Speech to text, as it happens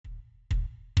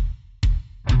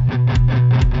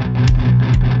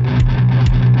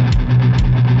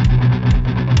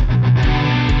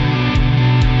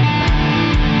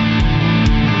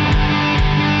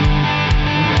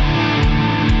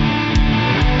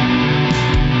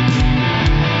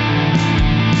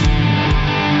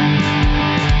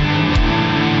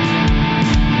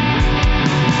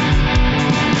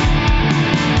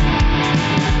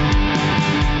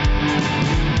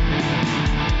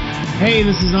Hey,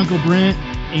 this is Uncle Brent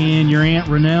and your Aunt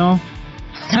Renelle.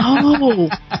 No,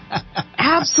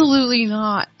 absolutely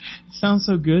not. Sounds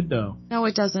so good, though. No,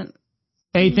 it doesn't.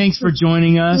 Hey, thanks for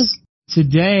joining us.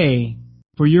 Today,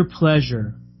 for your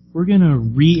pleasure, we're going to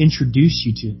reintroduce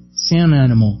you to Sound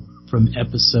Animal from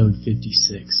episode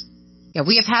 56. Yeah,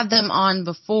 we have had them on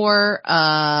before.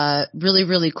 Really,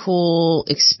 really cool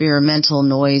experimental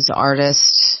noise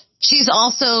artist. She's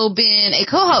also been a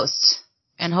co-host.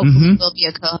 And hopefully will be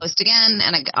a co-host again.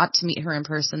 And I got to meet her in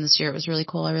person this year. It was really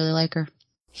cool. I really like her.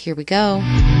 Here we go. All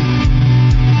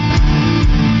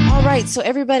right. So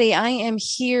everybody, I am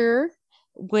here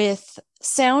with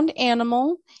Sound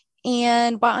Animal.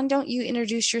 And why don't you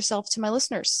introduce yourself to my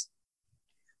listeners?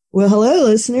 Well, hello,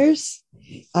 listeners.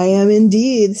 I am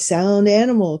indeed Sound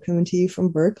Animal, coming to you from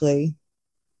Berkeley.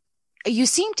 You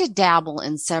seem to dabble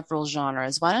in several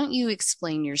genres. Why don't you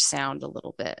explain your sound a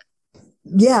little bit?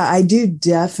 Yeah, I do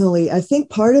definitely. I think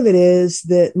part of it is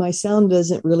that my sound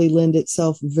doesn't really lend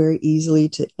itself very easily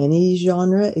to any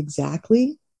genre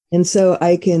exactly. And so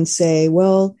I can say,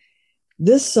 well,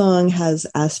 this song has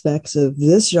aspects of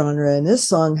this genre and this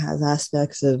song has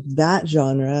aspects of that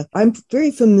genre. I'm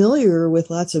very familiar with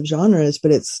lots of genres,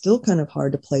 but it's still kind of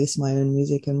hard to place my own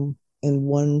music in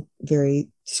one very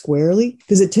squarely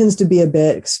because it tends to be a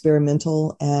bit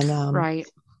experimental and right.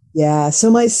 Yeah. So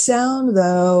my sound,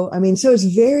 though, I mean, so it's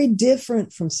very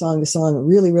different from song to song,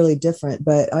 really, really different.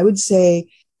 But I would say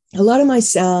a lot of my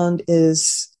sound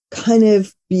is kind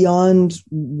of beyond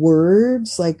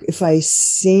words. Like if I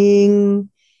sing,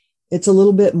 it's a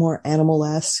little bit more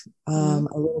animal-esque, a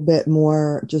little bit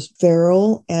more just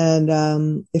feral.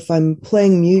 And if I'm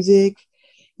playing music,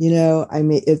 you know,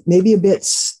 it may be a bit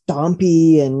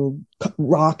stompy and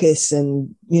raucous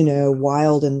and, you know,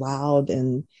 wild and loud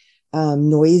and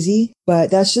noisy, but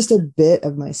that's just a bit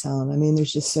of my sound. I mean,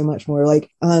 there's just so much more.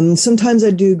 Like sometimes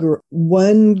I do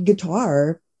one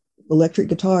guitar, electric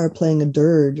guitar, playing a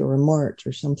dirge or a march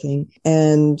or something,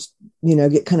 and you know,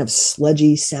 get kind of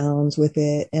sludgy sounds with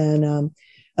it. And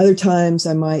other times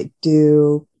I might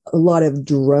do a lot of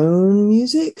drone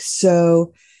music.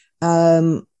 So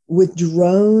with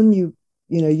drone, you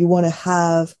want to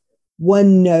have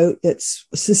one note that's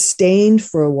sustained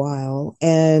for a while,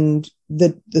 and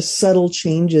the subtle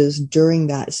changes during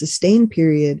that sustained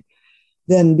period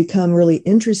then become really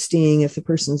interesting if the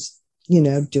person's, you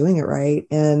know, doing it right.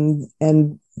 And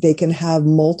they can have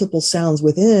multiple sounds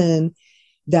within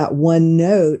that one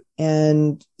note.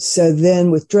 And so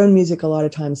then with drone music, a lot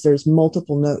of times there's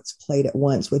multiple notes played at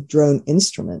once with drone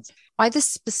instruments. Why this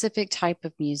specific type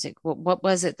of music? What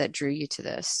was it that drew you to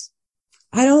this?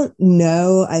 I don't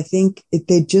know. I think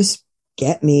they just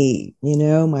get me, you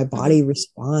know, my body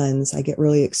responds. I get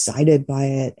really excited by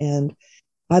it. And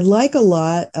I like a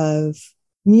lot of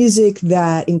music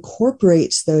that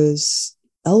incorporates those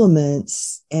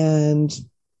elements. And,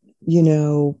 you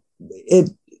know,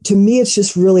 to me, it's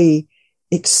just really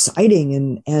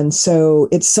exciting. And so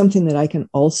it's something that I can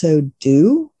also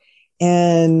do.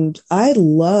 And I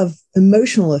love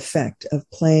emotional effect of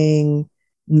playing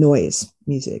noise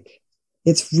music.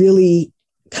 It's really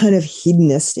kind of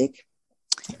hedonistic.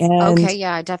 And okay,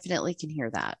 yeah, I definitely can hear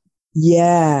that.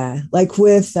 Yeah, like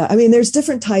with, there's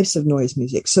different types of noise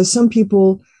music. So some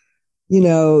people, you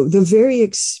know, the very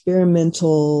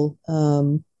experimental,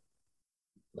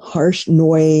 harsh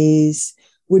noise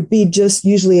would be just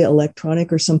usually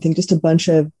electronic or something, just a bunch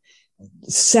of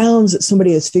sounds that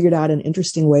somebody has figured out an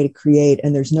interesting way to create.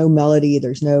 And there's no melody,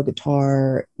 there's no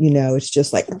guitar, you know, it's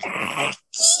just like,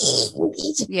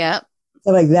 yeah.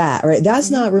 like that, right?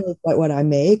 That's not really quite what I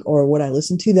make or what I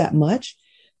listen to that much.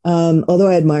 Although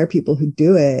I admire people who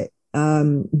do it.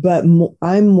 But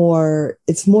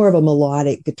it's more of a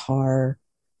melodic guitar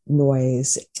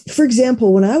noise. For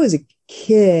example, when I was a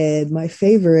kid, my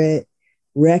favorite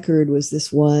record was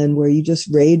this one where you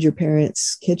just raid your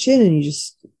parents' kitchen and you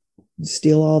just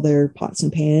steal all their pots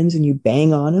and pans and you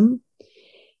bang on them.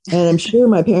 And I'm sure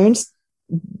my parents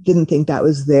didn't think that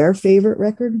was their favorite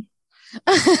record.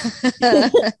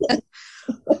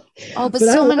 Oh, but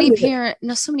so many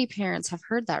parents have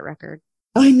heard that record.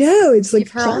 I know, it's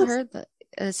like you've heard that.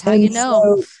 That's how you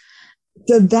know.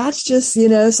 So that's just, you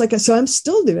know, it's like so I'm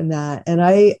still doing that, and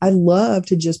I love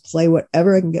to just play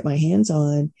whatever I can get my hands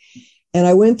on. And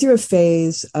I went through a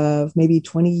phase of maybe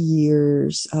 20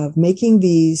 years of making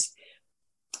these.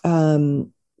 I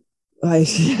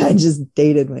just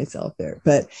dated myself there,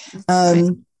 but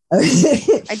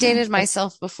I dated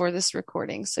myself before this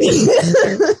recording. So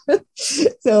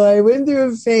so I went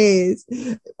through a phase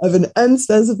of an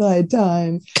unspecified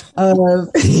time of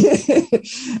making.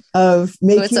 So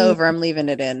it's over. I'm leaving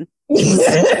it in.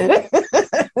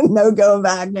 No going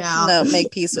back now. No,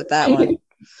 make peace with that one.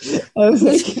 I was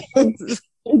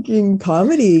making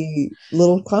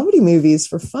little comedy movies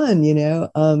for fun,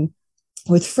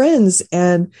 with friends,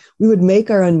 and we would make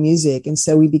our own music. And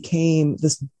so we became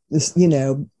this,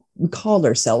 we called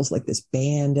ourselves like this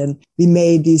band, and we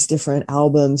made these different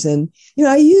albums. And,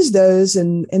 I used those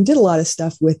and did a lot of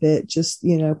stuff with it, just,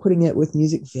 putting it with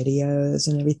music videos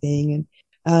and everything.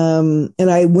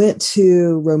 And I went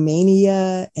to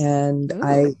Romania and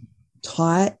I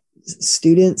taught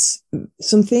students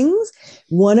some things,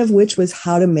 one of which was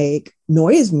how to make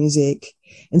noise music.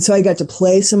 And so I got to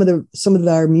play some of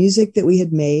our music that we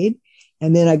had made,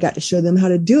 and then I got to show them how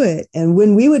to do it. And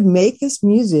when we would make this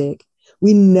music,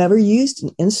 we never used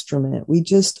an instrument. We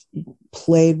just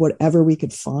played whatever we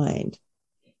could find.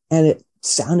 And it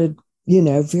sounded,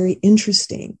 very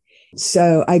interesting.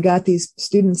 So I got these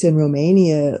students in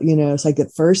Romania, it's like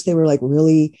at first they were like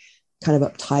really kind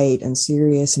of uptight and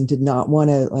serious and did not want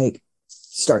to like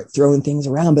start throwing things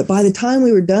around. But by the time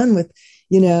we were done with,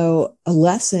 a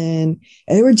lesson,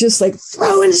 and they were just like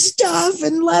throwing stuff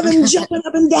and loving, jumping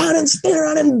up and down and spinning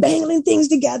around and banging things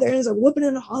together. And it's like whooping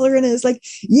and hollering. And it's like,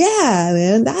 yeah,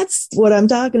 man, that's what I'm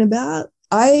talking about.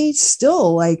 I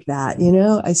still like that,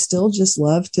 I still just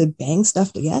love to bang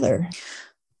stuff together.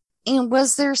 And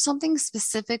was there something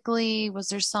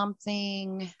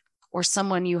or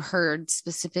someone you heard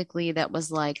specifically that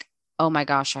was like, oh my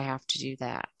gosh, I have to do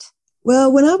that?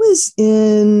 Well, when I was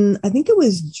I think it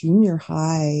was junior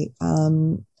high,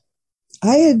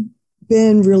 I had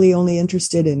been really only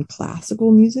interested in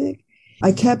classical music.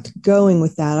 I kept going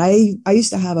with that. I used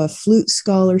to have a flute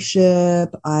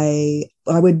scholarship. I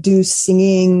would do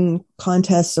singing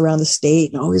contests around the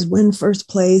state and always win first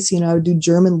place. I would do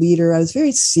German lieder. I was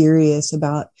very serious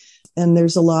about, and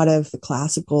there's a lot of the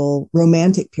classical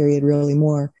romantic period really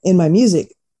more in my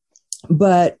music.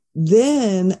 But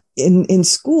then in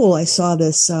school, I saw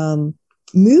this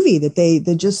movie that they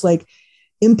just like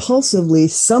impulsively,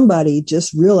 somebody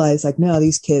just realized like, no,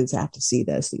 these kids have to see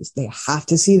this. They have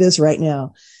to see this right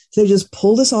now. So they just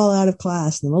pulled us all out of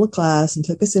class in the middle of class and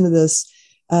took us into this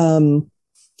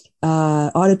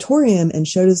auditorium and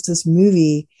showed us this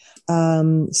movie.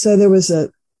 So there was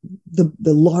the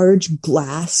large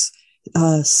glass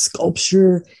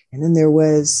sculpture, and then there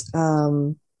was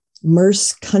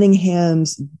Merce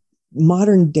Cunningham's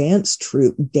modern dance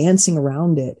troupe dancing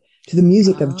around it to the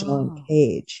music of John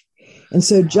Cage. And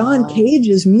so John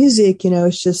Cage's music,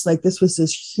 it's just like, this was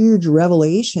this huge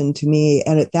revelation to me.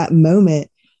 And at that moment,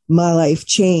 my life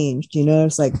changed,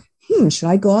 it's like, should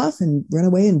I go off and run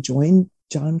away and join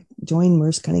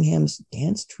Merce Cunningham's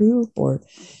dance troupe, or,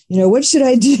 what should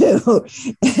I do?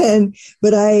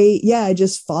 But I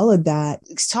just followed that.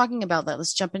 Talking about that,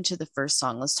 let's jump into the first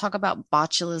song. Let's talk about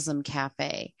Botulism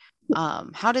Cafe.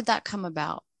 How did that come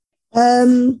about?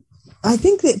 I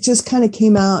think that just kind of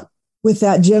came out with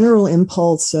that general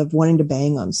impulse of wanting to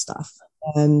bang on stuff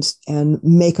and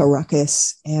make a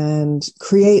ruckus and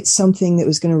create something that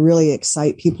was going to really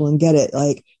excite people and get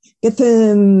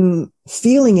them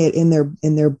feeling it in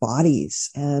their bodies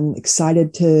and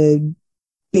excited to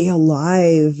be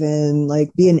alive and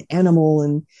like be an animal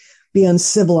and be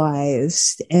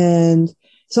uncivilized. And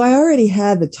so I already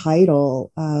had the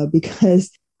title,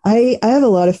 because I have a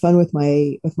lot of fun with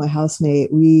my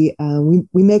housemate. We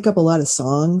make up a lot of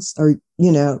songs, or,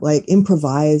 like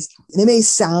improvise. They may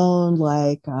sound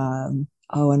like,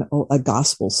 a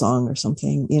gospel song or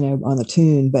something, on the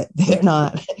tune, but they're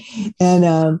not.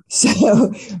 And,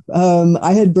 so,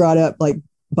 I had brought up like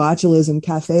Botulism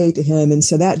Cafe to him. And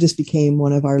so that just became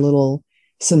one of our little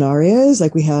scenarios.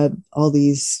 Like we had all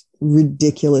these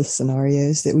ridiculous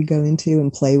scenarios that we go into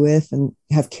and play with and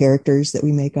have characters that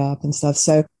we make up and stuff.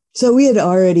 So we had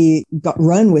already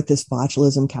run with this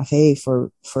Botulism Cafe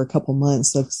for a couple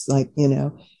months. So it's like,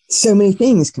 so many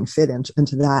things can fit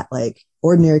into that, like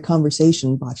ordinary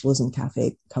conversation, Botulism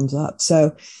Cafe comes up.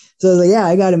 So yeah,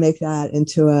 I got to make that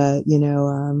into a,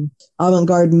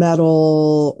 avant-garde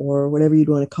metal or whatever you'd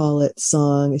want to call it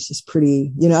song. It's just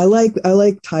pretty, I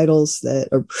like titles that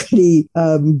are pretty,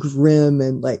 grim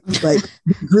and like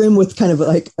grim with kind of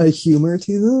like a humor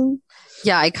to them.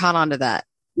 Yeah. I caught on to that.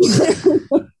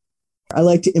 I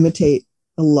like to imitate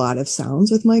a lot of sounds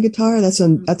with my guitar. That's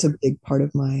a big part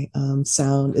of my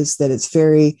sound, is that it's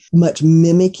very much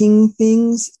mimicking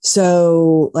things.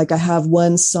 So like I have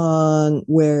one song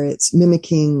where it's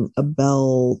mimicking a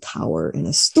bell tower in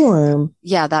a storm.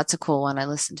 Yeah, that's a cool one. I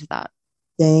listened to that.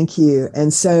 Thank you.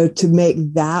 And so to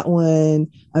make that one,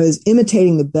 I was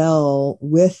imitating the bell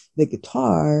with the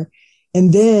guitar.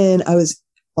 And then I was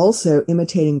also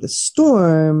imitating the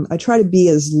storm. I try to be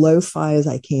as lo-fi as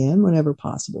I can whenever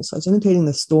possible. So I was imitating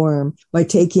the storm by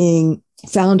taking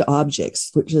found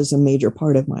objects, which is a major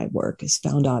part of my work, is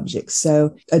found objects.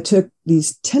 So I took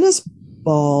these tennis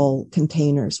ball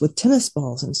containers with tennis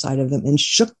balls inside of them and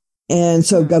shook. And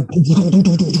so it go,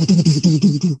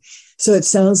 so it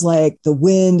sounds like the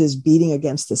wind is beating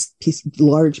against this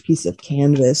large piece of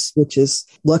canvas, which is,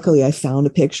 luckily I found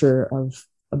a picture of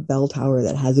a bell tower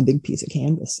that has a big piece of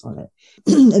canvas on it.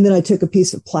 And then I took a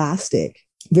piece of plastic,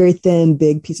 very thin,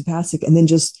 big piece of plastic, and then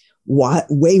just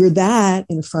wavered that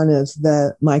in front of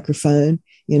the microphone,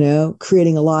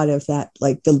 creating a lot of that,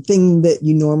 like the thing that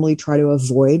you normally try to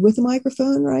avoid with a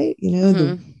microphone, right?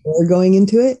 The air going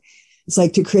into it. It's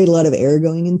like to create a lot of air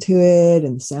going into it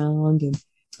and sound. And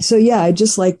so, yeah, I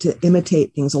just like to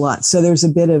imitate things a lot. So there's a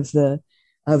bit of the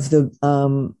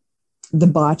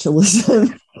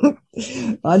botulism,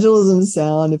 botulism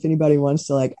sound, if anybody wants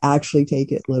to like actually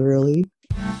take it literally.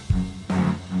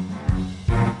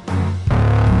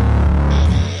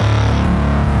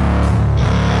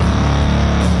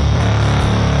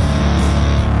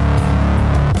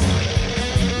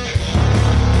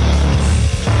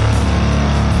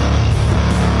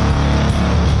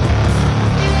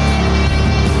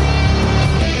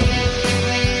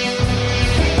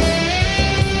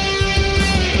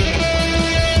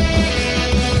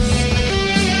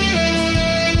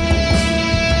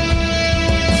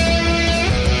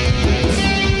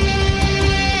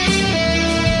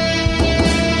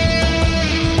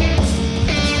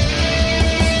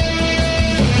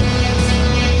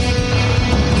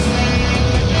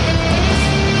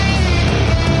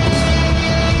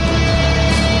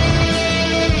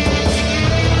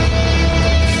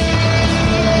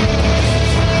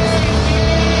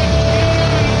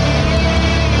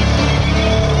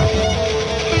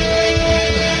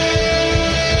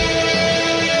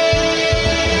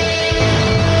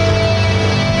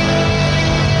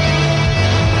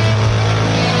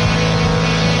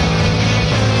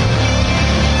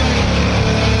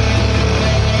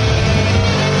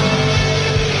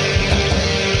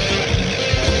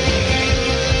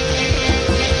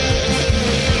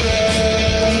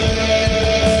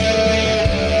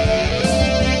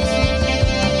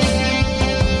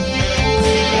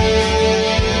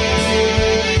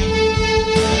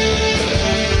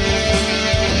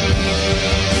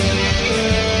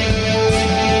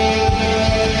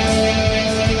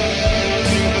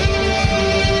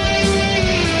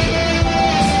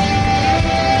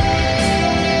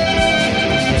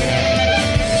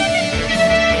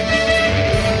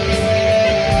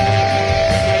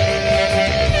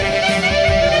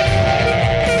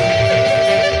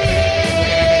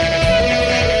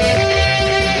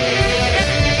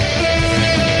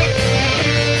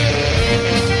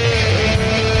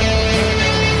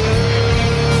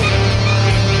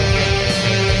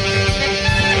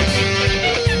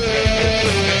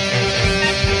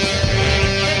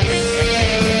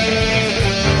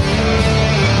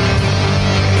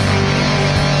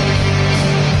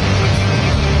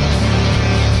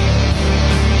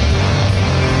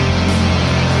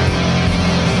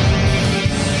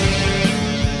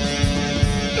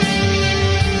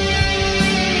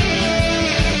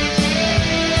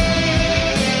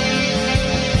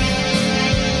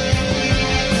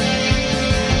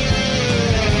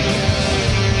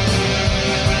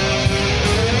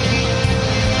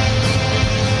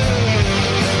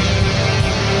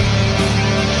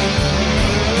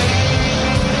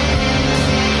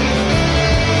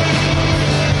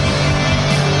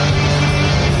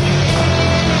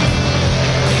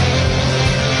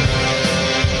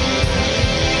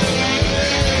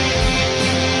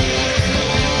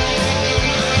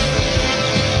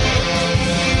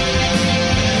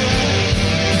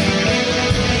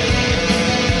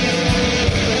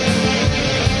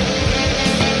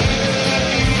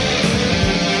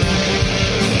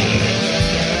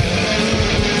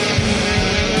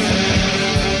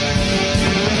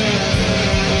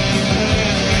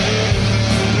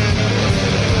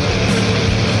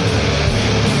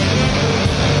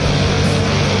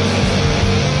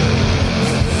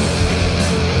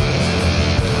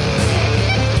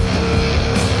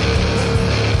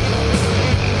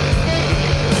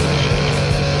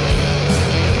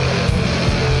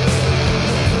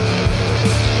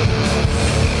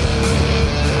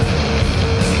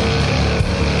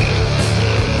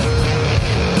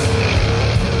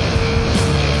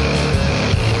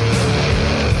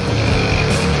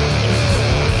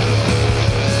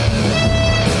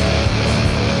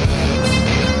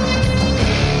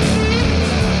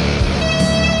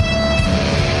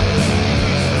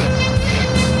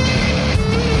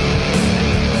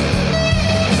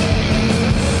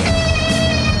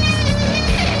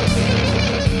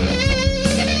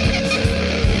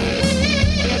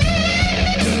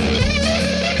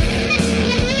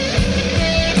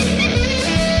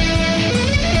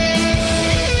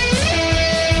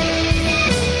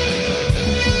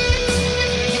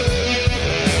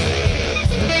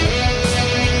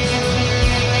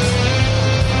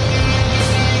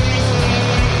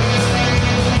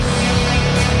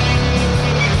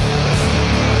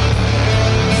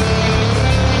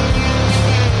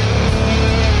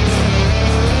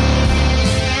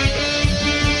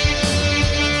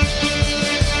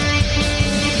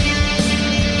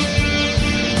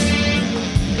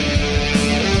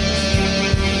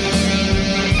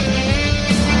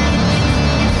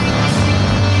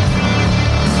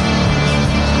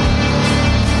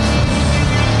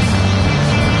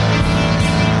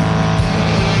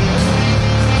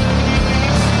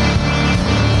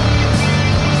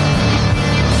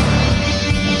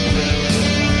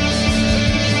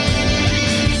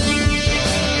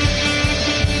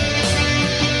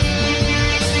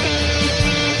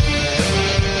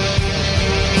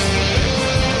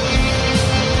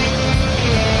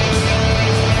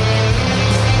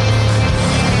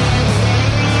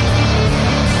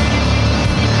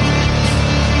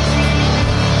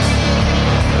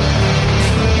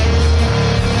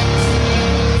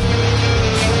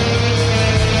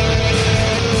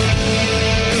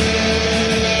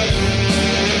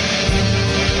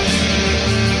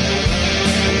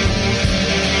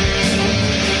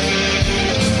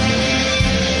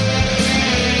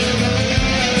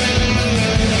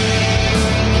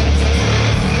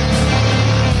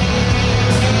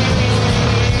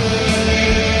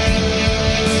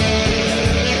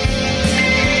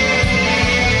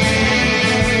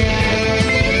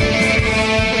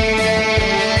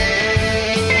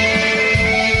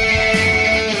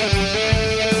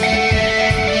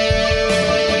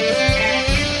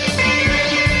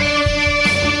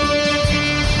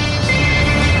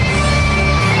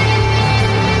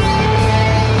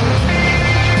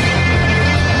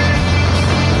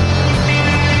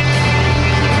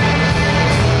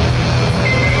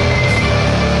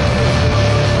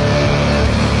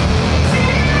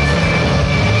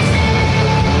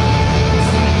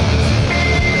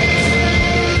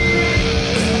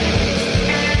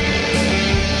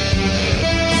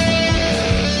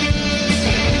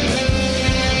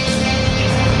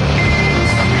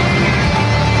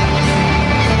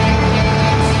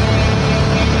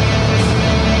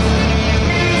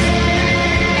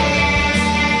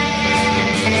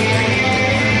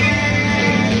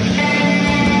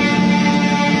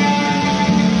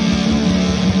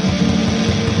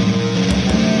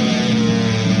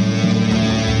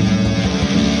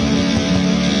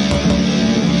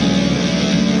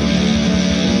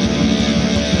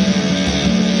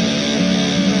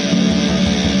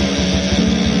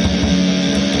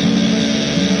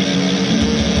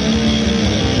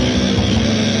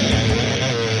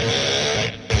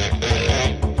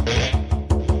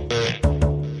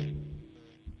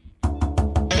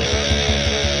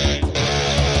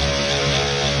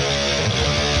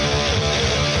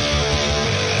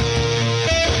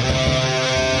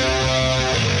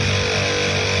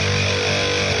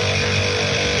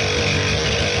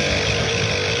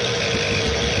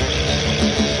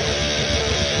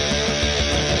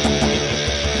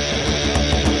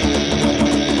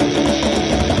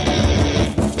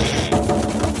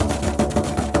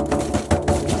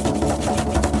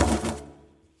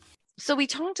 we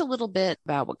talked a little bit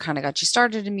about what kind of got you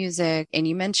started in music, and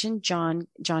you mentioned John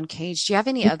Cage. Do you have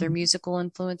any other musical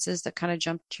influences that kind of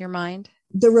jumped to your mind?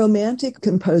 The romantic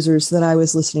composers that I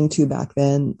was listening to back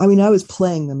then, I mean, I was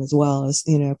playing them as well as,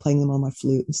 playing them on my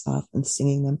flute and stuff and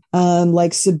singing them.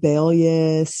 Like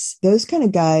Sibelius, those kind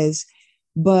of guys.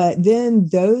 But then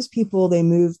those people, they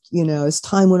moved, as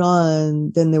time went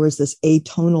on, then there was this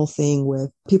atonal thing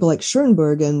with people like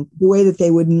Schoenberg, and the way that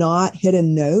they would not hit a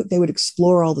note, they would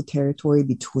explore all the territory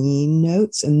between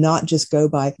notes and not just go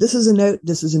by, this is a note,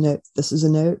 this is a note, this is a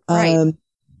note. Right.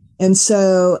 And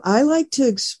so I like to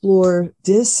explore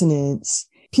dissonance.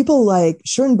 People like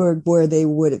Schoenberg, where they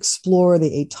would explore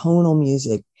the atonal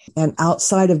music and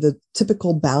outside of the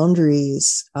typical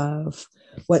boundaries of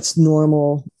what's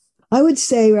normal. I would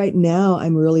say right now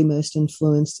I'm really most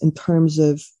influenced in terms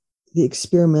of the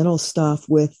experimental stuff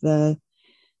with the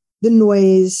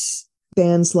noise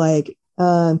bands like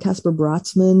Casper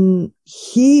Brotzmann.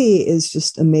 He is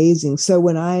just amazing. So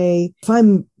if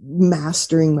I'm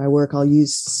mastering my work, I'll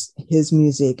use his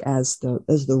music as the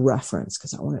reference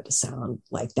because I want it to sound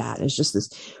like that. It's just this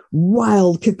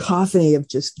wild cacophony of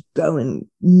just going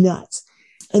nuts.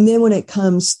 And then when it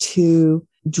comes to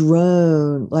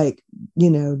drone, like,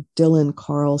 Dylan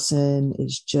Carlson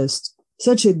is just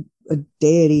such a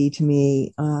deity to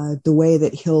me. The way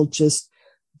that he'll just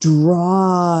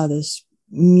draw this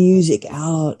music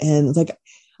out. And like,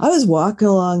 I was walking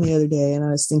along the other day and I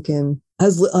was thinking, I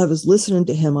was listening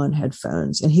to him on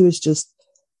headphones and he was just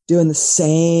doing the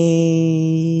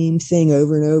same thing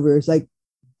over and over. It's like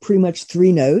pretty much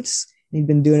 3 notes. He'd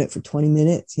been doing it for 20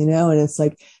 minutes, and it's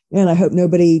like, man, I hope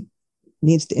nobody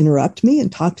needs to interrupt me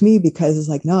and talk to me, because it's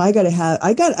like, no, I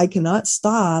cannot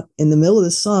stop in the middle of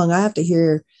the song. I have to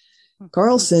hear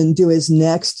Carlson do his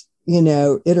next,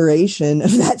 iteration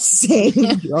of that same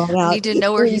drawn out. I need to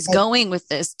know where he's going with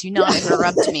this. Do not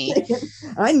interrupt me.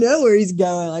 I know where he's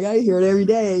going. Like, I hear it every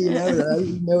day, I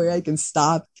know where I can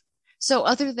stop. So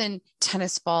other than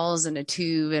tennis balls and a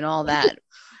tube and all that,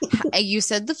 you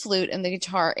said the flute and the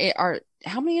guitar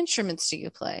how many instruments do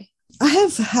you play? I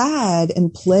have had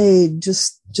and played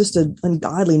just an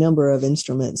ungodly number of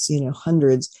instruments,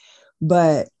 hundreds,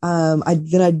 but I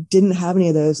didn't have any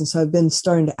of those, and so I've been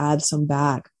starting to add some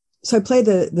back. So I played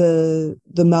the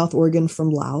mouth organ from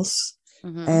Laos,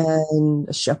 mm-hmm. and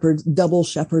a double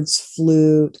shepherd's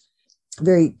flute,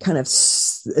 very kind of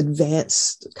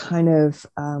advanced kind of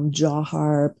jaw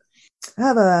harp. I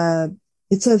have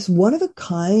it's a one of a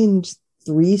kind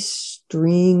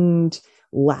 3-stringed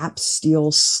lap steel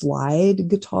slide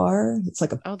guitar. It's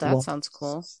like that sounds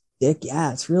cool. Stick.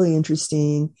 Yeah, it's really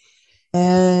interesting.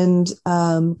 And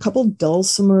a couple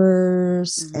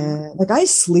dulcimers, mm-hmm. and like I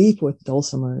sleep with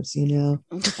dulcimers,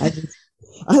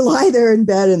 I lie there in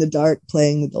bed in the dark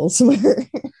playing the dulcimer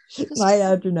night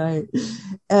after night.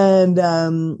 And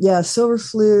silver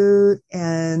flute,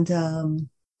 and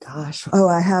I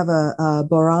have a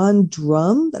Boran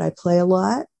drum that I play a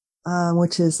lot.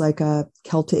 Which is like a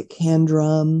Celtic hand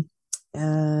drum.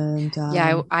 And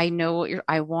I know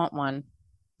I want one.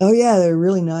 Oh yeah, they're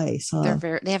really nice. Huh?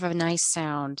 They have a nice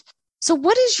sound. So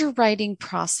what is your writing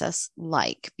process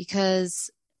like?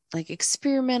 Because like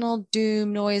experimental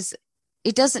doom noise,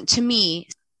 it doesn't, to me,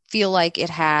 feel like it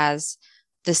has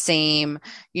the same,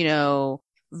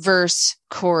 verse,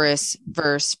 chorus,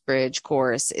 verse, bridge,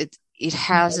 chorus. It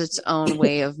has its own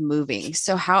way of moving.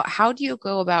 So how do you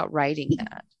go about writing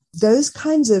that? Those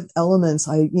kinds of elements,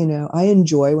 I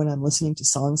enjoy when I'm listening to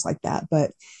songs like that,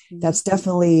 but that's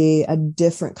definitely a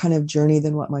different kind of journey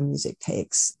than what my music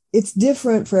takes. It's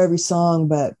different for every song,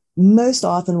 but most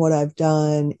often what I've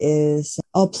done is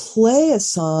I'll play a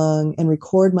song and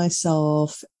record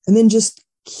myself and then just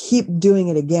keep doing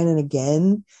it again and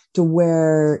again, to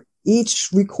where each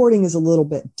recording is a little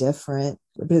bit different,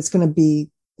 but it's going to be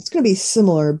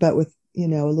similar, but with a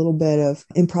little bit of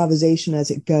improvisation as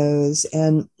it goes,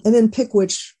 and then pick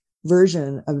which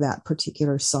version of that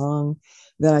particular song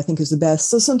that I think is the best.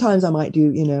 So sometimes I might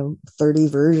do, 30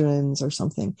 versions or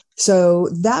something. So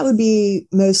that would be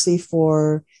mostly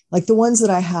for like the ones that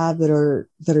I have that are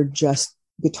just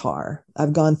guitar.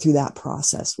 I've gone through that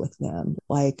process with them.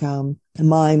 Like,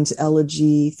 Mime's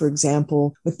Elegy, for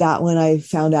example. With that one, I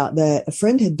found out that a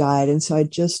friend had died. And so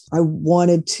I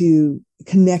wanted to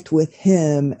connect with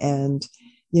him and,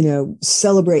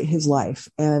 celebrate his life.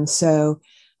 And so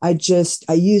I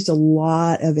used a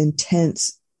lot of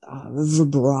intense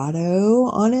vibrato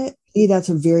on it. That's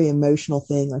a very emotional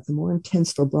thing. Like the more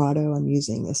intense vibrato I'm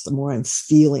using, the more I'm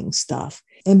feeling stuff.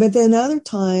 But then other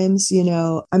times,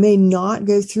 I may not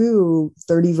go through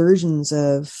 30 versions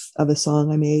of a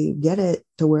song. I may get it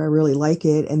to where I really like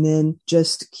it and then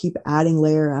just keep adding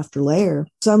layer after layer.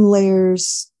 Some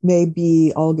layers may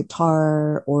be all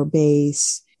guitar or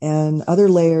bass, and other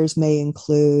layers may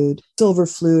include silver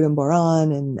flute and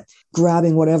bodhrán and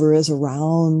grabbing whatever is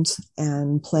around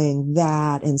and playing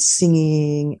that and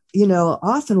singing.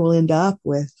 Often we'll end up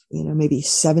with, maybe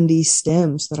 70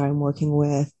 stems that I'm working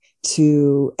with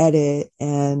to edit,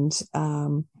 and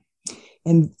so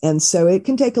it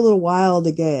can take a little while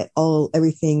to get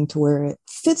everything to where it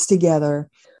fits together.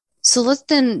 So let's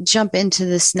then jump into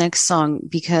this next song,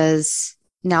 because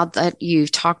now that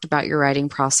you've talked about your writing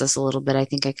process a little bit, I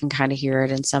think I can kind of hear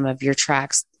it in some of your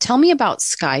tracks. Tell me about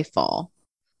Skyfall.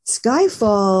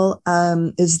 Skyfall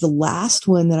is the last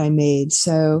one that I made.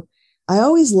 So I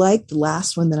always liked the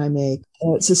last one that I make.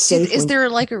 It's a safe one. Is there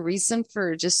like a reason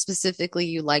for just specifically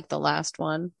you like the last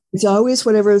one? It's always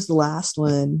whatever is the last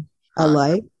one I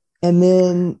like. And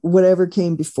then whatever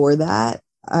came before that,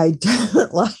 I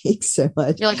don't like so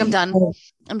much. You're like, I'm done.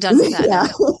 I'm done with that now.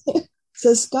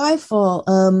 So Skyfall,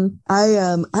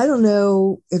 I don't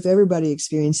know if everybody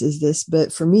experiences this,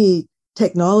 but for me,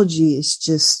 technology is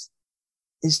just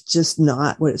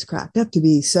not what it's cracked up to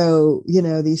be. So,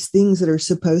 these things that are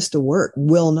supposed to work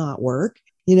will not work.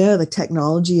 The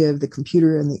technology of the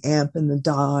computer and the amp and the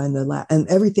DAW and and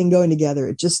everything going together,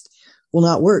 it just will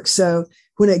not work. So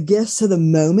when it gets to the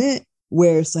moment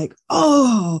where it's like,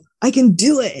 oh, I can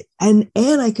do it. And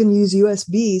I can use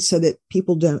USB so that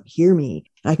people don't hear me.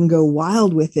 I can go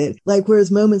wild with it. Like, whereas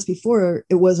moments before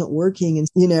it wasn't working,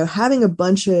 and, having a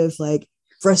bunch of like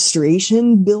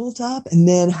frustration built up and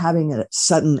then having a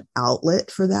sudden outlet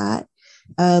for that.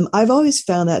 I've always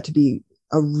found that to be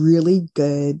a really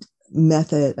good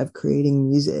method of creating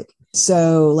music.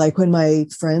 So like when my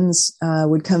friends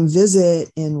would come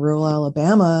visit in rural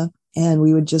Alabama and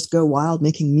we would just go wild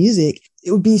making music,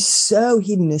 it would be so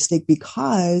hedonistic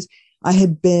because I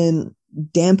had been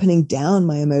dampening down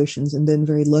my emotions and been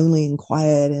very lonely and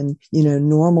quiet and,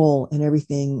 normal and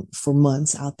everything for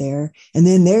months out there. And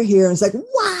then they're here and it's like,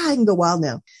 wow, I can go wild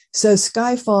now. So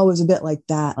Skyfall was a bit like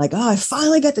that. Like, oh, I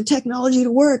finally got the technology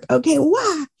to work. Okay.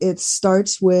 Wow. It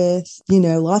starts with,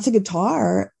 lots of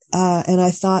guitar. And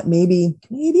I thought maybe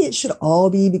it should all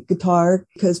be guitar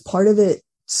because part of it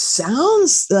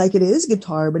sounds like it is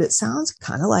guitar, but it sounds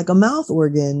kind of like a mouth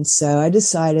organ. So I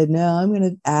decided, no, I'm going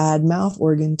to add mouth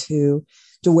organ to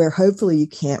where hopefully you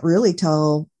can't really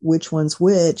tell which one's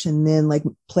which, and then like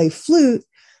play flute,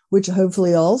 which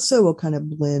hopefully also will kind of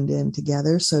blend in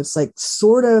together. So it's like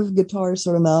sort of guitar,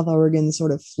 sort of mouth organ,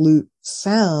 sort of flute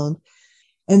sound.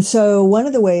 And so one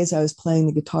of the ways I was playing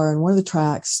the guitar on one of the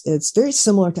tracks, it's very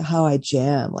similar to how I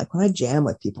jam. Like when I jam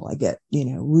with people, I get,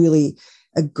 really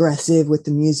aggressive with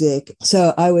the music.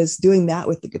 So I was doing that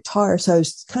with the guitar. So I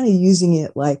was kind of using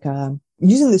it like,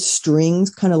 using the strings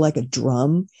kind of like a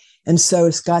drum. And so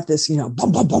it's got this, bum,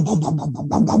 bum, bum, bum, bum, bum, bum,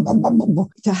 bum, bum, bum, bum, bum.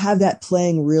 To have that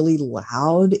playing really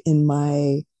loud in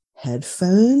my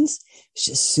headphones, it's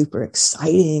just super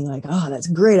exciting. Like, oh, that's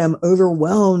great. I'm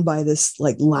overwhelmed by this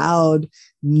like loud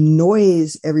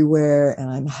noise everywhere and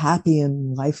I'm happy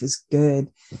and life is good.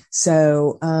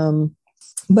 So,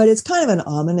 but it's kind of an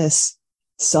ominous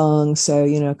song. So,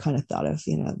 kind of thought of,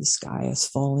 the sky is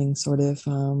falling sort of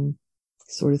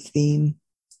theme.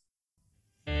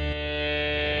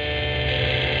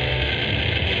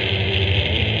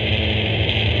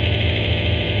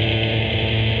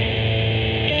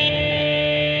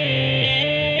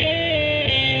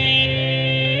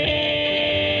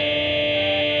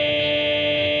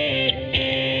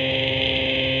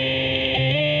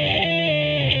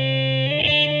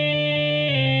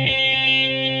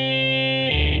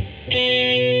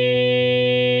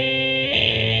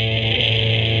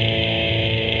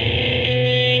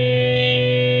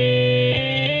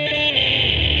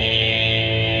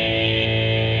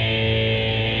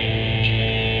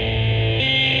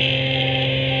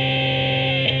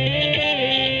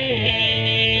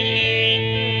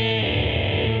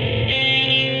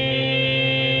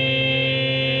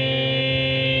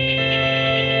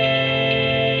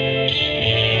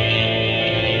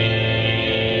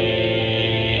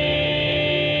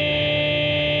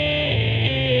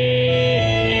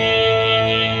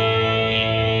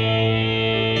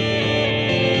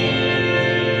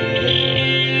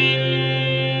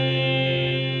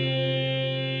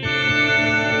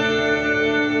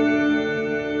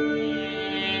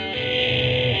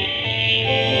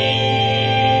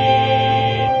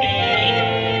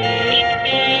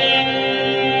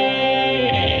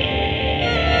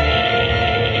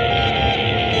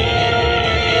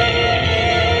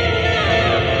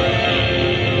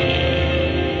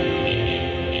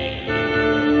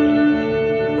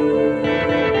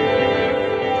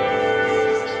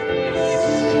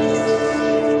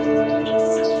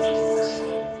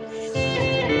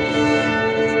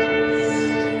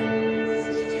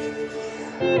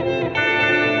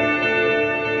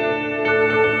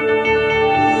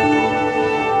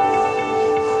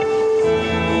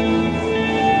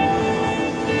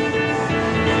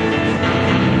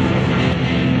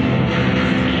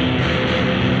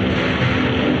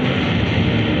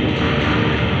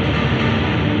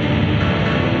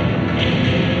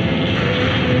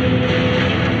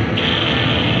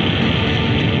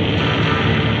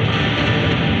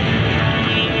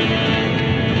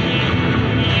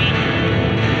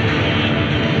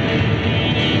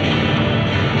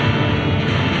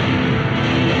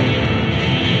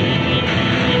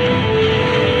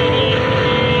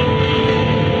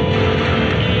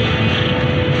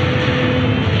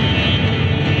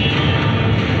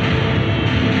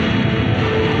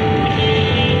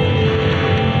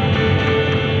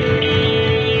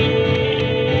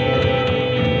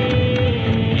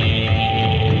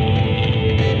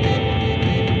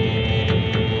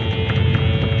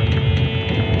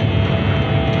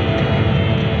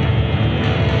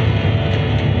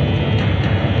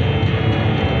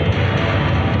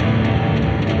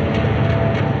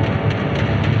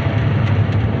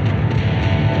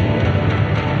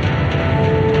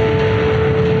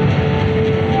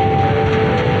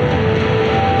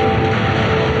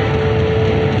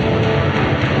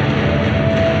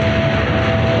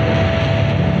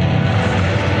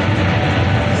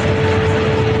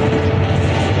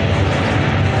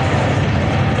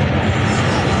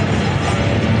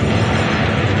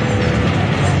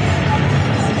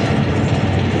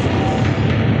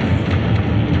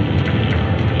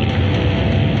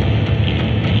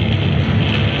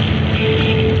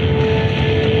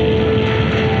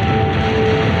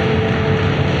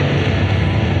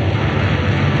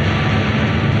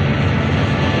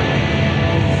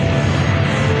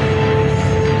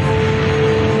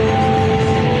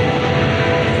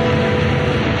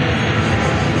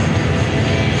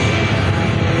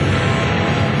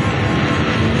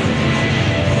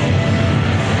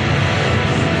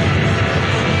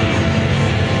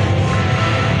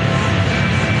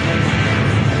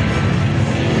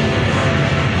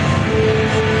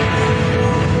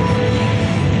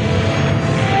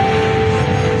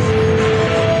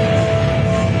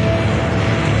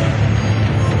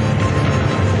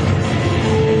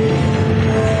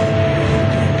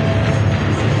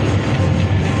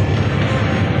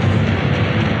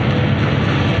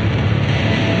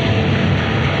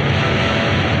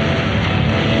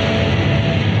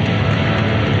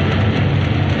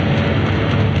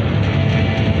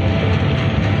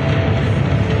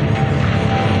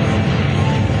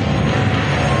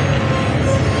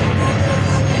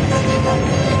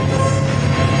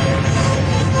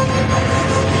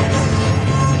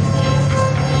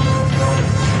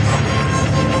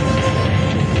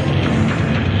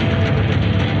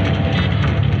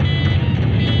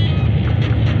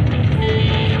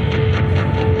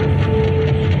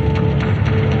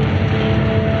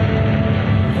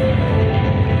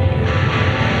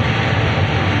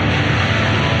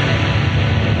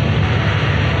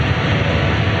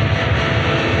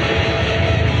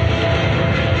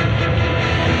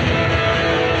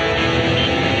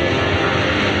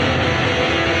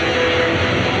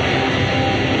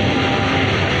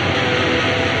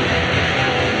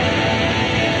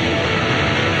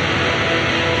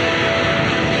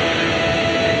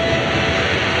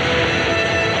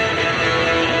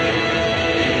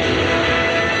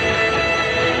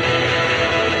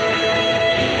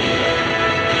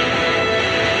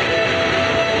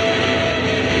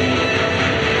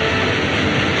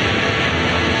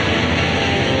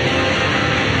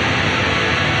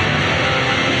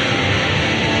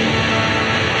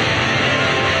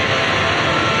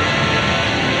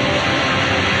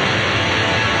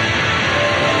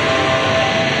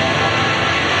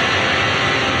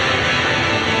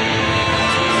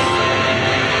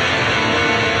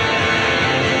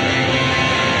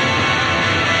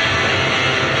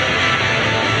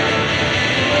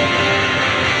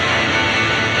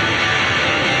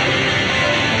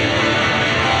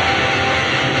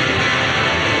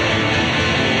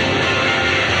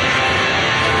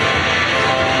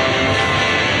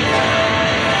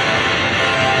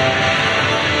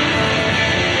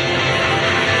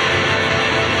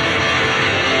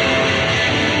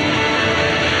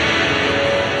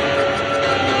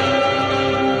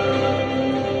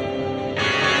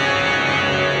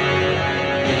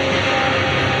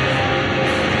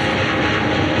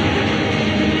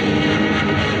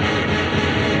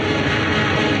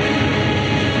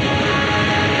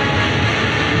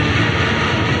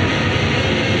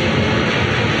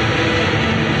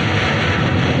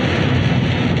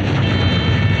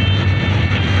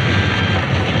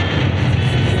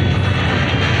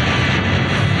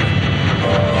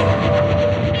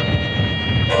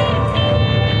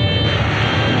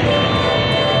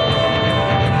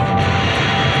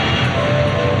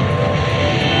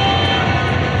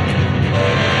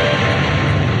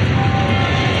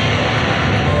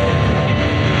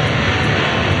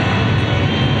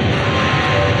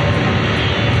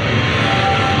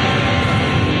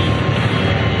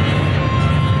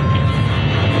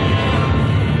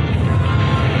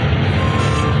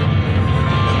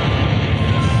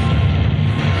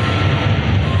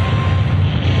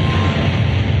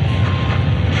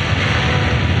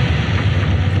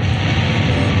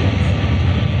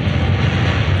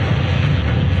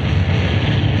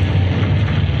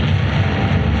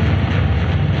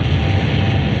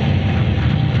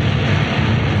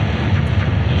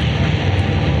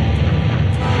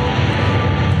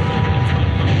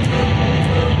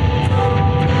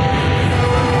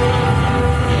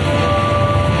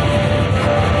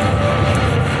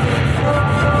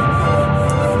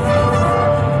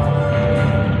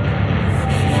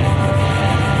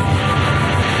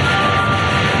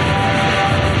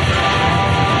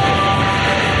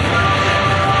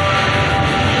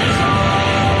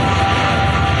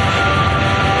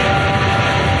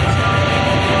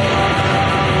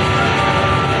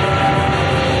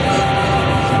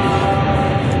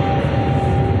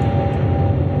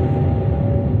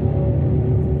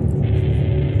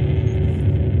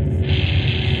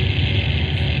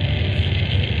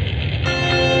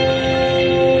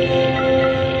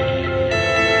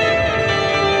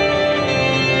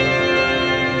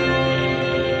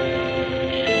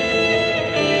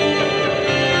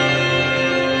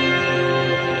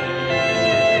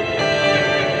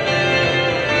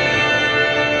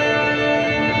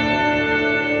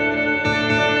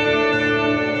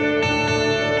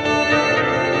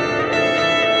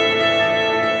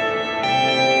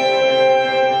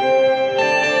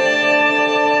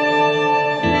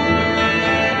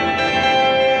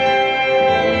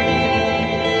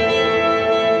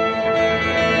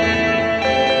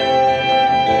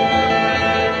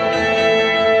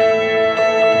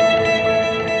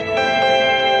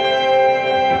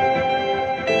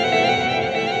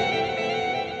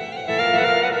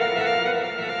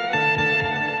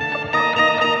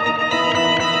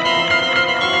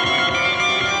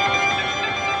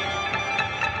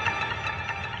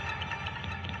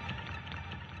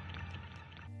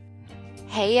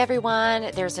 Hey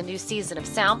everyone, there's a new season of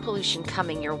Sound Pollution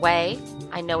coming your way.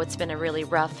 I know it's been a really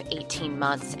rough 18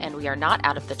 months and we are not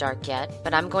out of the dark yet,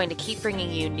 but I'm going to keep bringing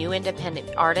you new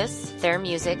independent artists, their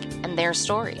music, and their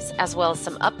stories, as well as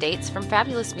some updates from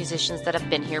fabulous musicians that have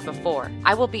been here before.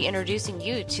 I will be introducing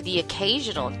you to the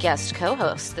occasional guest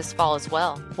co-host this fall as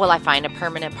well. Will I find a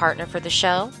permanent partner for the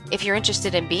show? If you're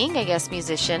interested in being a guest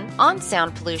musician on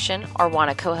Sound Pollution or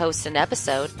want to co-host an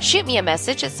episode, shoot me a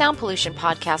message at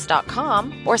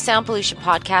soundpollutionpodcast.com or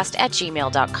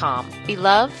soundpollutionpodcast@gmail.com. Be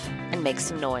love and make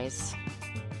some noise.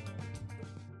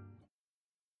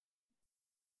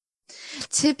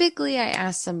 Typically, I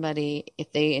ask somebody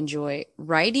if they enjoy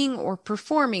writing or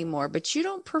performing more, but you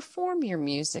don't perform your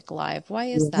music live. Why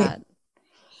is that?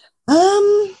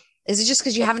 Is it just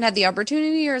because you haven't had the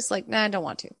opportunity, or it's like, nah, I don't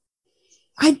want to?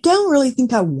 I don't really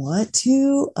think I want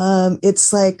to.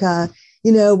 It's like,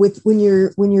 when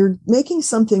you're making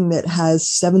something that has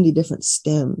 70 different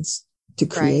stems to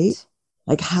create, right,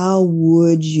 like how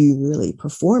would you really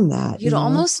perform that? You'd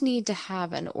almost need to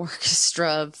have an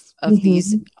orchestra of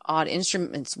these odd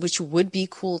instruments, which would be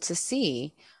cool to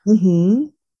see. Mm-hmm.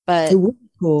 But it would be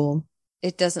cool.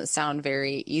 It doesn't sound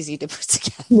very easy to put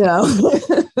together. No.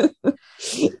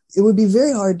 It would be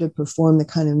very hard to perform the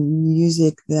kind of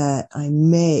music that I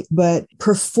make, but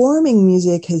performing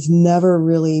music has never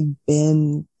really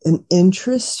been an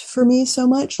interest for me so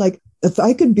much. Like if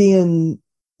I could be in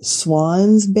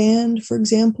Swan's band, for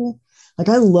example, like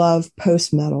I love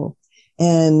post-metal,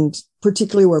 and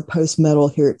particularly where post-metal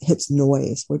here hits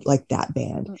noise, like that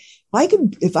band.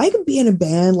 If I could be in a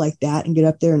band like that and get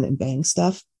up there and bang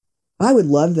stuff, I would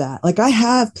love that. Like I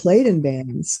have played in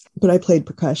bands, but I played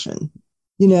percussion.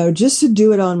 Just to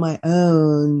do it on my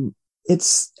own, I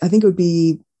think it would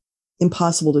be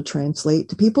impossible to translate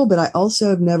to people, but I also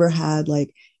have never had a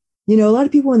lot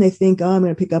of people when they think, oh, I'm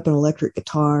going to pick up an electric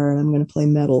guitar and I'm going to play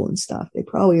metal and stuff, they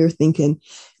probably are thinking,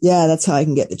 yeah, that's how I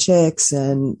can get the chicks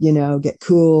and, get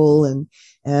cool and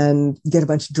get a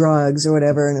bunch of drugs or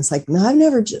whatever. And it's like, no, I've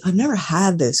never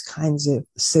had those kinds of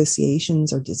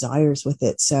associations or desires with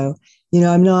it. So,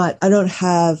 I don't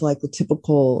have like the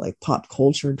typical like pop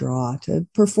culture draw to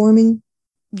performing.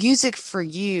 Music for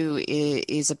you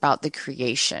is about the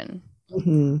creation.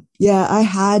 Mm-hmm. Yeah, I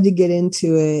had to get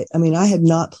into it. I mean, I had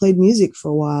not played music for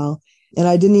a while, and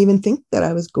I didn't even think that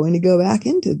I was going to go back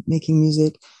into making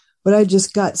music, but I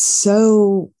just got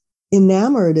so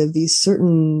enamored of these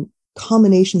certain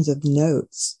combinations of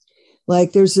notes.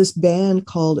 Like there's this band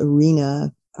called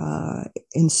Arena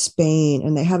in Spain,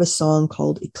 and they have a song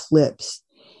called Eclipse.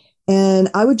 And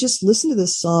I would just listen to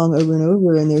this song over and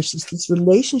over, and there's just this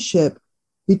relationship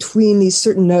between these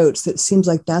certain notes that seems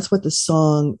like that's what the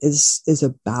song is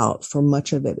about for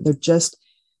much of it. They're just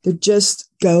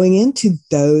going into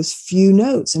those few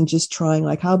notes and just trying,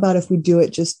 like, how about if we do it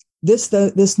just this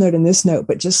note and this note,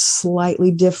 but just slightly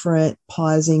different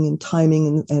pausing and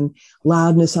timing and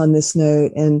loudness on this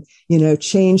note and,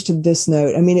 change to this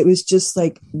note. I mean, it was just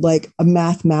like a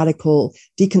mathematical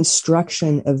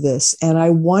deconstruction of this. And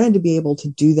I wanted to be able to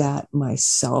do that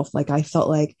myself. Like I felt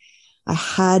like I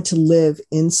had to live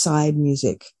inside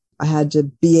music. I had to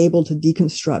be able to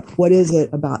deconstruct what is it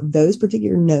about those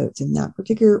particular notes in that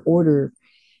particular order,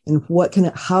 and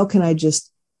how can I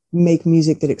just make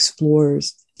music that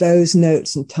explores those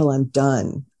notes until I'm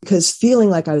done. Because feeling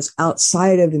like I was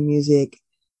outside of the music,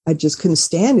 I just couldn't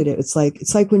stand it. It's like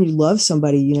when you love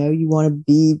somebody, you want to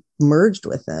be merged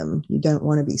with them. You don't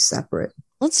want to be separate.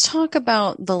 Let's talk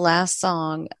about the last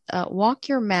song, Walk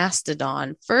Your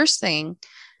Mastodon. First thing,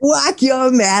 Walk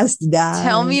Your Mastodon.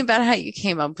 Tell me about how you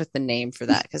came up with the name for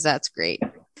that, because that's great.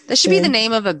 That should be the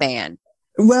name of a band.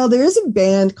 Well, there is a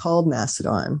band called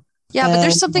Mastodon. Yeah, but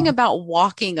there's something about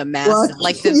walking a mastodon,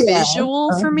 like the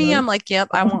visual for me. I'm like, yep,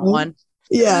 I want one.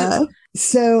 Yeah.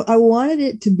 So I wanted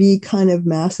it to be kind of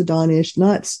Mastodonish.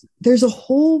 There's a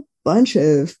whole bunch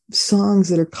of songs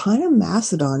that are kind of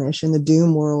Mastodonish in the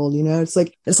doom world. It's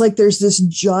like there's this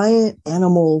giant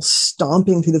animal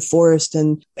stomping through the forest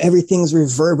and everything's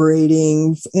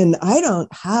reverberating. And I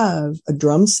don't have a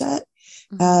drum set.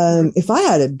 If I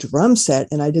had a drum set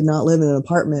and I did not live in an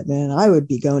apartment, man, I would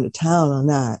be going to town on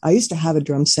that. I used to have a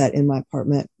drum set in my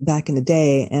apartment back in the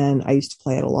day, and I used to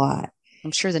play it a lot.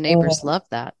 I'm sure the neighbors love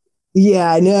that.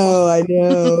 Yeah, I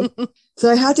know.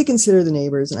 So I had to consider the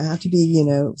neighbors, and I have to be,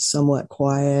 somewhat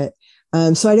quiet.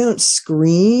 So I don't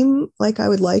scream like I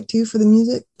would like to for the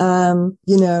music.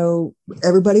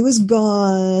 Everybody was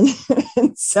gone.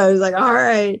 So I was like, all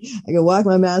right, I can walk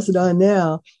my Mastodon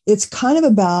now. It's kind of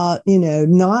about,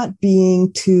 not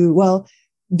being too, well,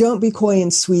 don't be coy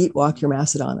and sweet, walk your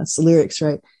Mastodon. That's the lyrics,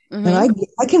 right? And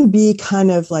I can be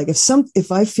kind of like,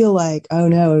 if I feel like, oh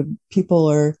no, people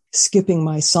are skipping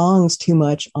my songs too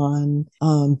much on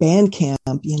Bandcamp,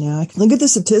 I can look at the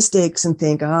statistics and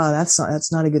think, that's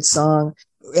not a good song.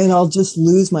 And I'll just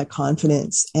lose my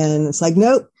confidence. And it's like,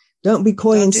 nope, don't be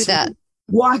coy and do that.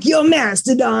 Walk your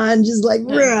mastodon, just like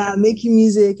make your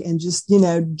music and just,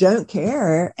 don't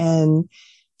care. And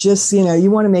just,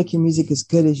 you want to make your music as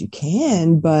good as you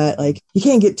can, but like you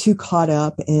can't get too caught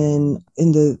up in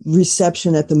the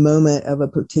reception at the moment of a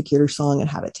particular song and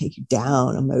have it take you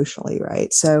down emotionally,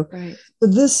 right? So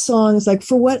this song is like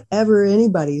for whatever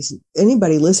anybody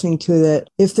listening to it,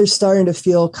 if they're starting to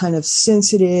feel kind of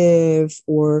sensitive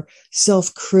or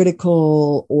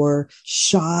self-critical or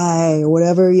shy or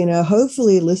whatever,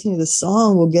 hopefully listening to the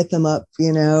song will get them up,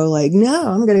 like,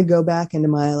 no, I'm going to go back into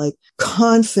my like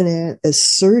confident,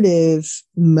 assertive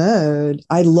mode.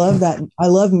 I love that. I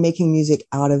love making music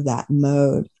out of that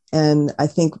mode. And I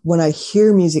think when I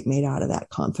hear music made out of that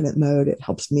confident mode, it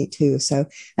helps me too. So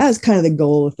that was kind of the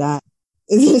goal with that.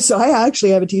 So I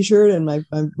actually have a t-shirt, and my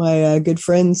good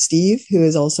friend Steve, who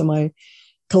is also my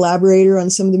collaborator on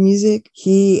some of the music,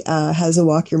 he has a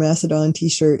Walk Your Mastodon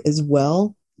t-shirt as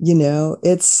well.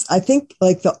 It's, I think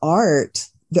like the art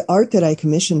that I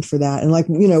commissioned for that and like,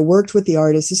 worked with the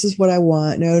artist. This is what I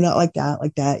want. No, not like that,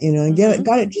 and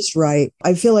got it just right.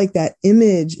 I feel like that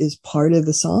image is part of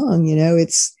the song.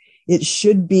 It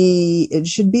should be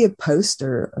a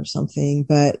poster or something,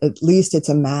 but at least it's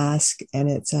a mask and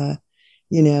it's a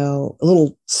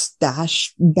little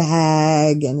stash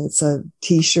bag and it's a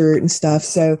t-shirt and stuff.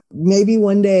 So maybe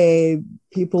one day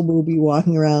people will be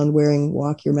walking around wearing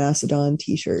Walk Your Mastodon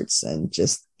t-shirts and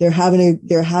just, they're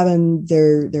having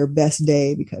their best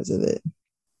day because of it.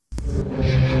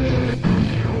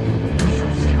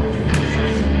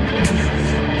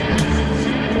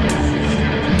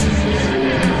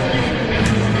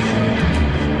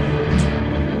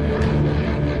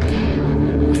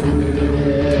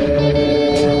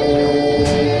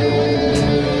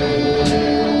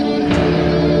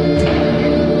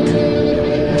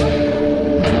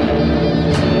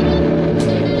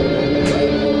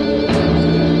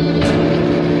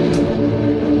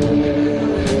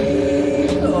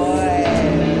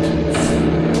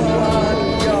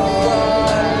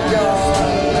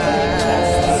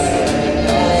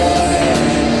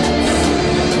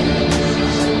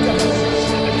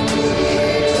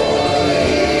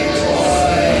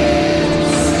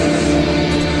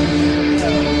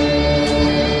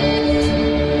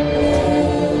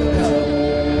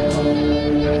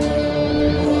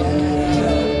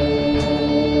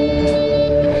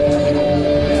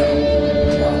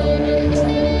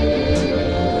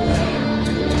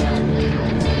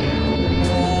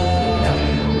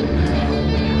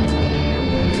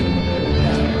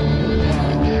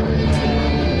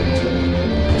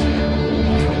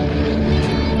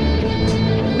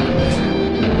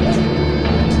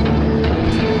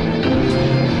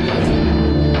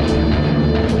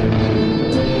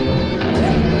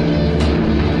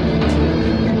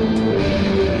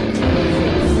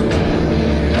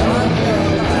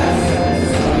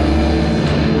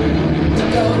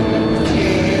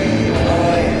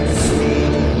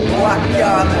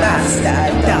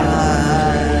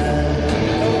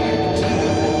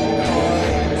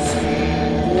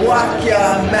 Walk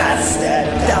your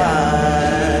mastodon.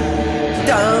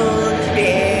 Don't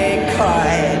be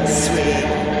coy and sweet.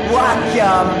 Walk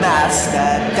your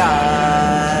mastodon.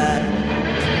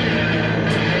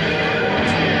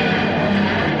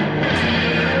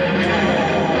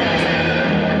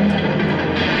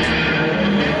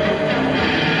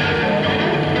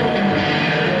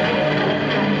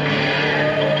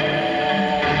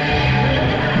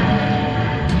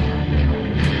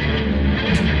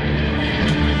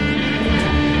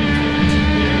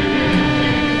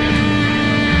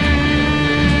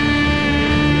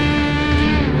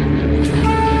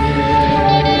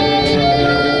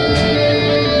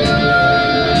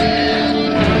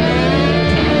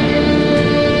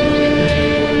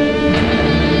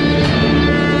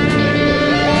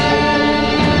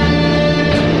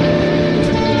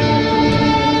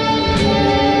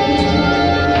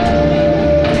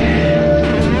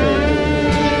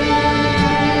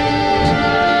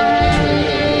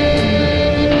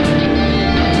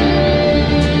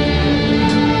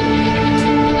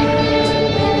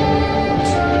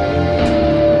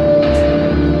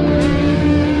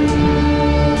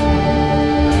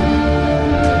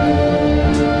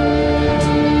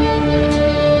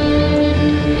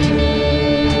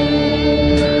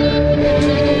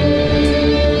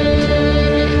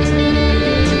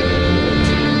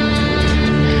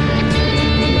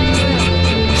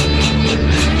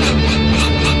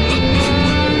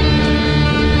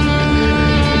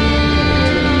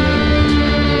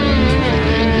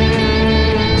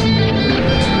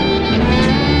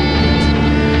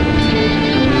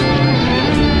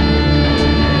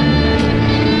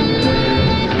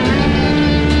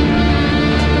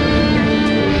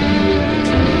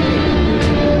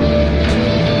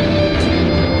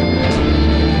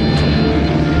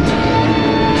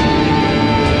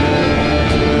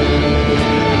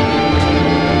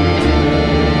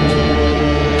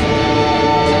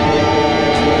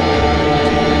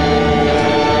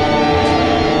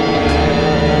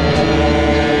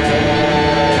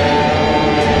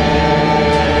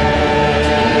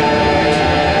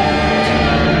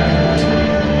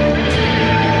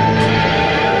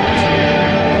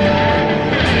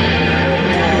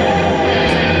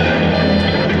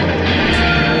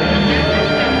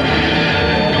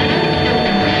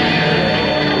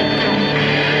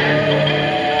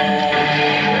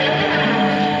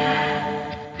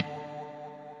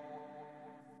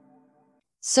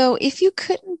 So if you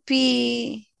couldn't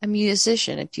be a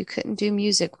musician, if you couldn't do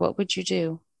music, what would you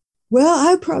do? Well,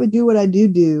 I'd probably do what I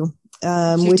do.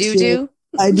 Which do?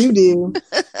 I do.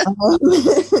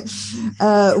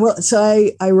 So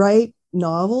I write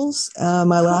novels.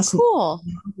 My last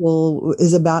novel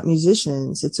is about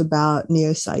musicians. It's about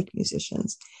neo-psych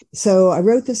musicians. So I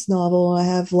wrote this novel. I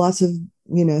have lots of,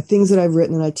 things that I've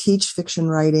written, and I teach fiction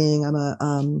writing. I'm a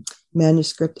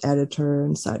manuscript editor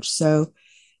and such. So,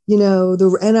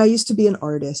 and I used to be an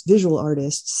artist, visual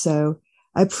artist. So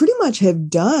I pretty much have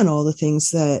done all the things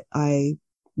that I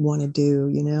want to do,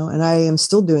 and I am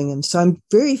still doing them. So I'm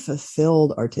very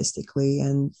fulfilled artistically.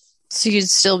 And so you'd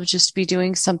still just be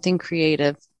doing something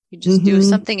creative. You just do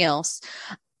something else.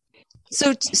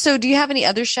 So do you have any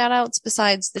other shout outs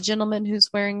besides the gentleman who's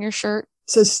wearing your shirt?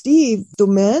 So Steve, the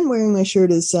man wearing my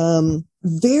shirt, is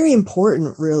very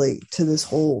important really to this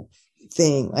whole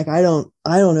thing. Like, I don't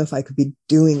know if I could be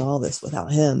doing all this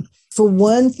without him. For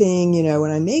one thing,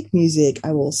 when I make music,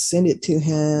 I will send it to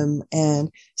him, and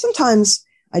sometimes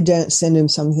I don't send him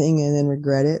something and then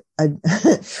regret it.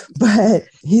 But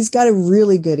he's got a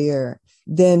really good ear.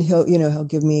 Then he'll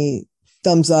give me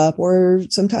thumbs up, or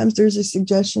sometimes there's a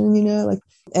suggestion,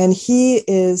 and he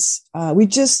is, we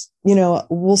just,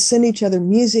 we'll send each other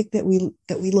music that we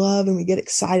love, and we get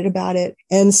excited about it.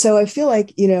 And so I feel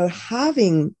like,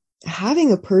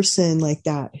 having a person like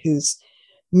that who's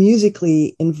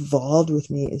musically involved with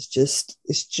me is just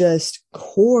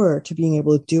core to being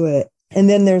able to do it. And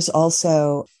then there's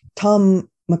also Tom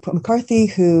McCarthy,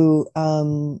 who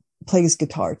plays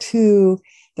guitar too,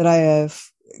 that I have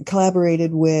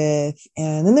collaborated with.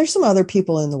 And then there's some other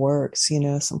people in the works,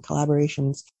 some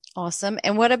collaborations. Awesome.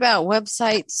 And what about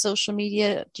websites, social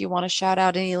media? Do you want to shout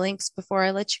out any links before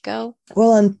I let you go?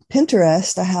 Well, on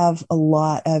Pinterest, I have a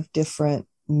lot of different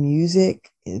music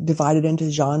divided into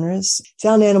genres.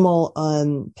 Sound Animal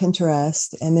on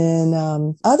Pinterest. And then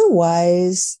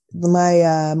otherwise,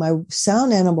 my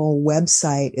Sound Animal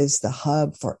website is the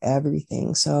hub for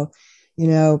everything. So,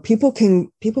 people can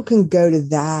go to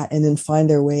that and then find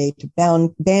their way to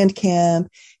Bandcamp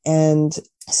and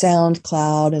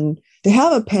SoundCloud. And they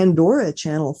have a Pandora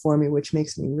channel for me, which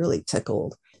makes me really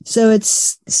tickled. So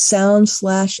it's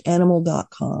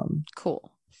sound/animal.com. Cool.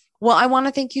 Well, I want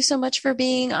to thank you so much for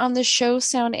being on the show,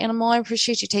 Sound Animal. I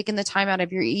appreciate you taking the time out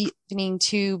of your evening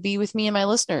to be with me and my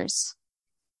listeners.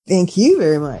 Thank you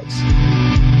very much.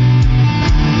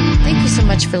 Thank you so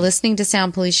much for listening to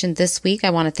Sound Pollution this week.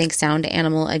 I want to thank Sound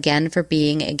Animal again for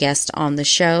being a guest on the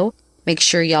show. Make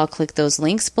sure y'all click those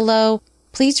links below.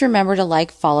 Please remember to like,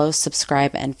 follow,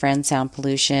 subscribe, and friend Sound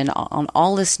Pollution on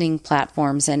all listening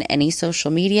platforms and any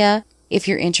social media. If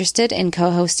you're interested in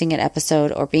co-hosting an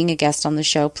episode or being a guest on the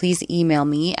show, please email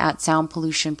me at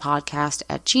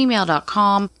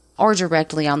soundpollutionpodcast@gmail.com or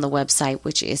directly on the website,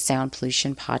 which is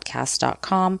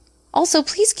soundpollutionpodcast.com. Also,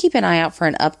 please keep an eye out for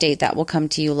an update that will come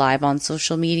to you live on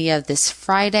social media this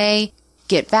Friday.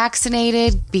 Get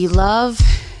vaccinated, be love,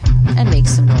 and make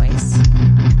some noise.